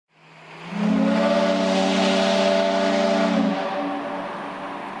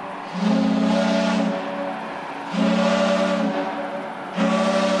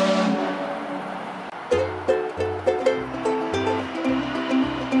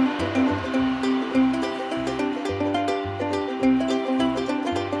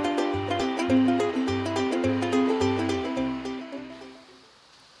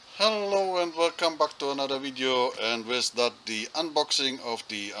another video, and with that the unboxing of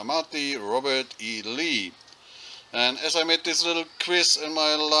the Amati Robert E. Lee. And as I made this little quiz in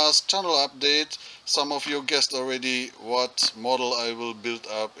my last channel update, some of you guessed already what model I will build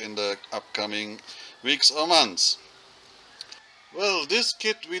up in the upcoming weeks or months. Well, this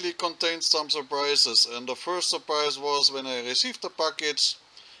kit really contains some surprises, and the first surprise was when I received the package.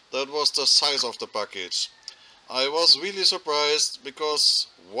 That was the size of the package. I was really surprised because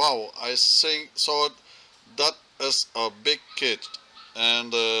wow, I thought that is a big kit,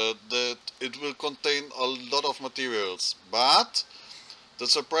 and that it will contain a lot of materials. But the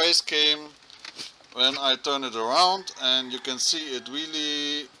surprise came when I turn it around, and you can see it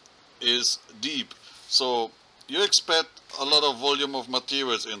really is deep. So you expect a lot of volume of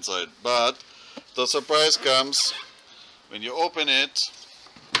materials inside, but the surprise comes when you open it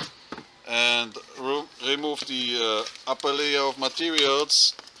and remove the upper layer of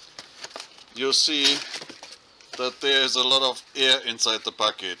materials. You see that there is a lot of air inside the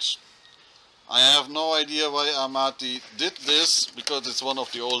package. I have no idea why Amati did this, because it's one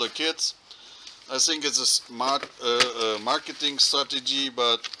of the older kits. I think it's a smart marketing strategy,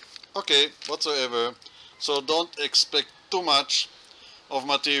 but okay, whatsoever. So don't expect too much of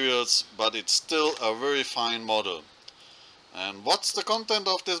materials, but it's still a very fine model. And what's the content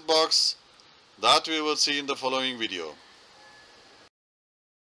of this box? That we will see in the following video.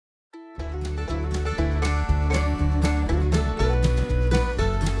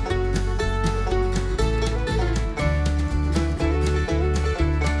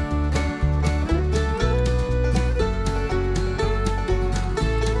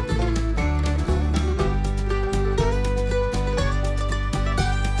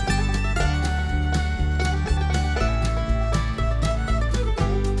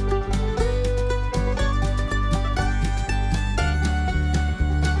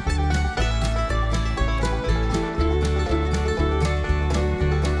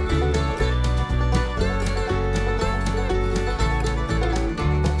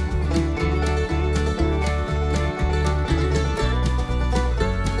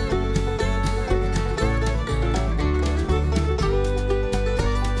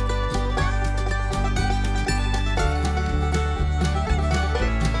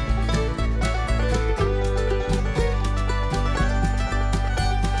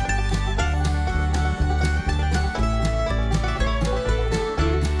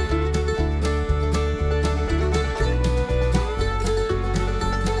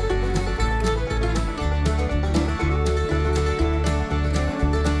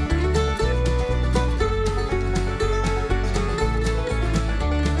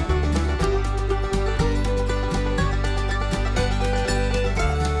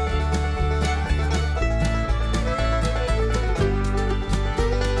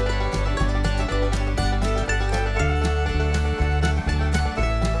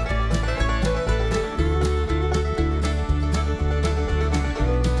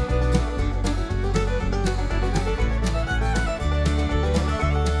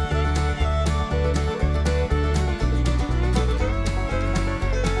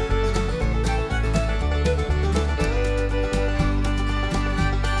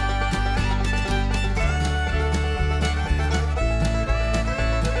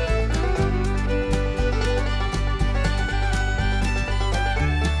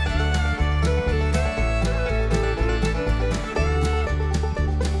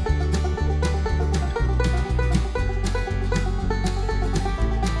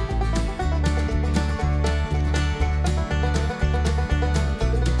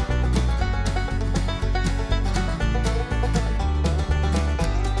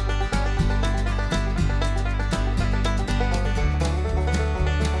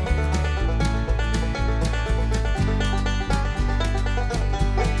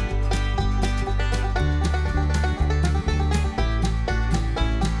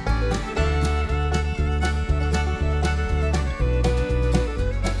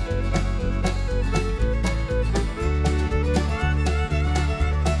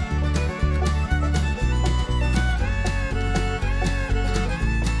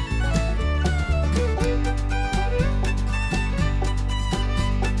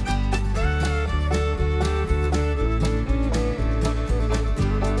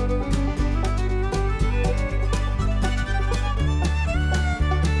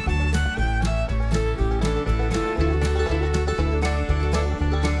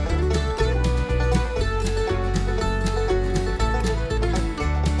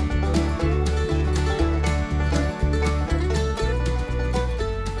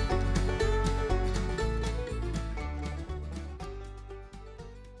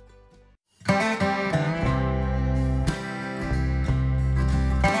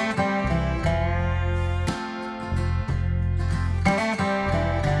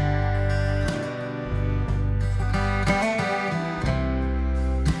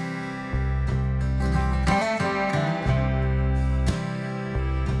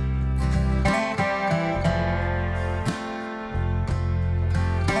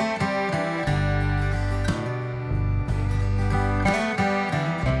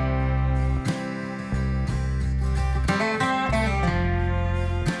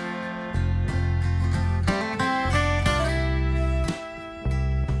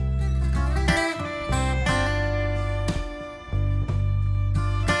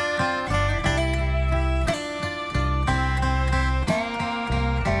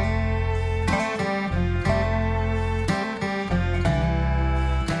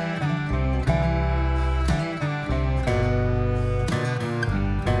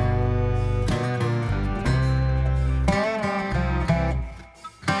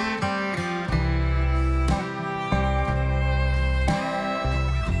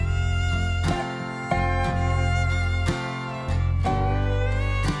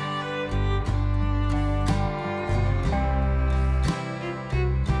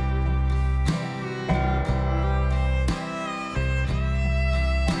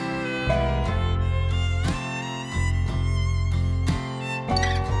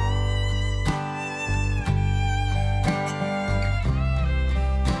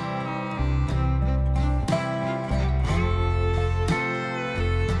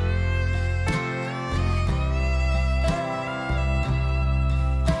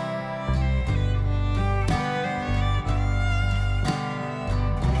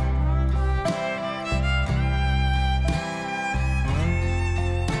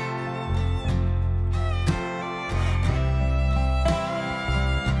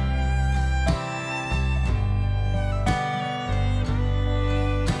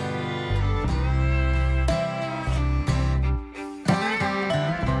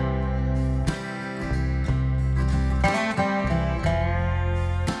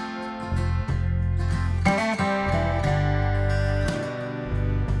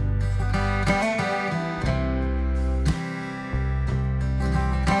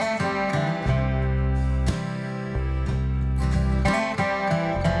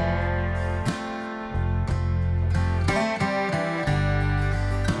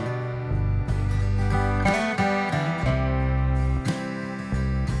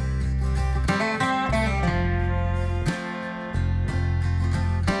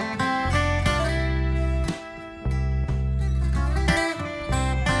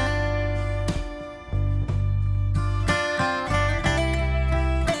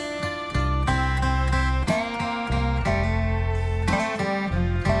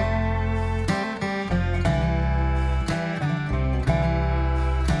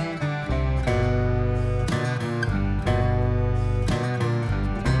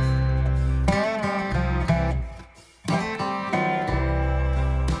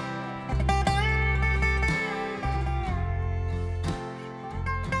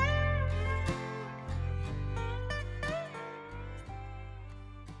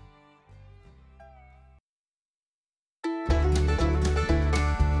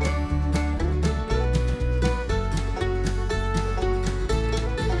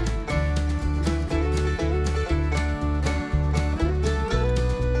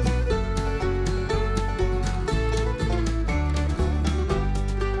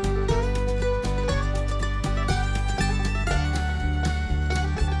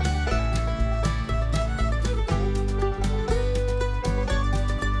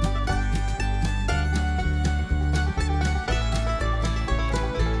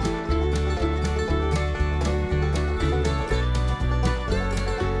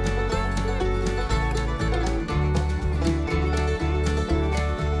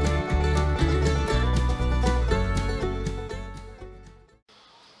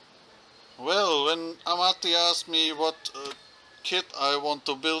 Amati asked me what kit I want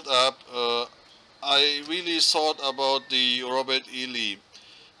to build up, I really thought about the Robert E. Lee,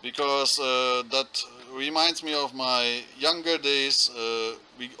 because that reminds me of my younger days.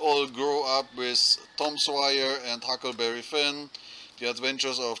 We all grew up with Tom Sawyer and Huckleberry Finn, the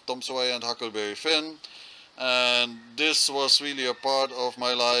adventures of Tom Sawyer and Huckleberry Finn, and this was really a part of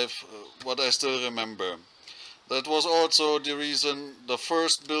my life, what I still remember. That was also the reason the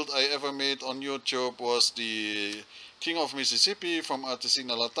first build I ever made on YouTube was the King of Mississippi from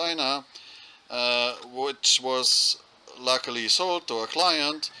Artesina Latina, which was luckily sold to a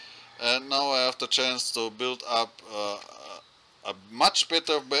client, and now I have the chance to build up a much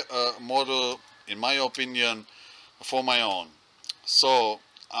better model, in my opinion, for my own. So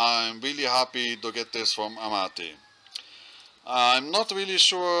I'm really happy to get this from Amati. I'm not really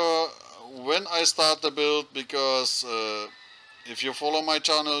sure when I start the build, because if you follow my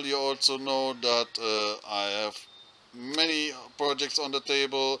channel you also know that I have many projects on the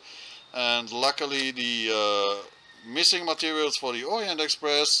table, and luckily the missing materials for the Orient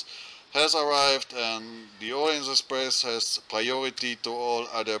Express has arrived, and the Orient Express has priority to all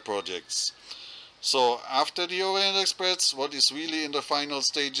other projects. So after the Orient Express, what is really in the final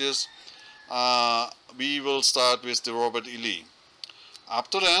stages, we will start with the Robert E. Lee. Up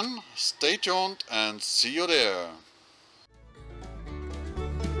to then, stay tuned and see you there.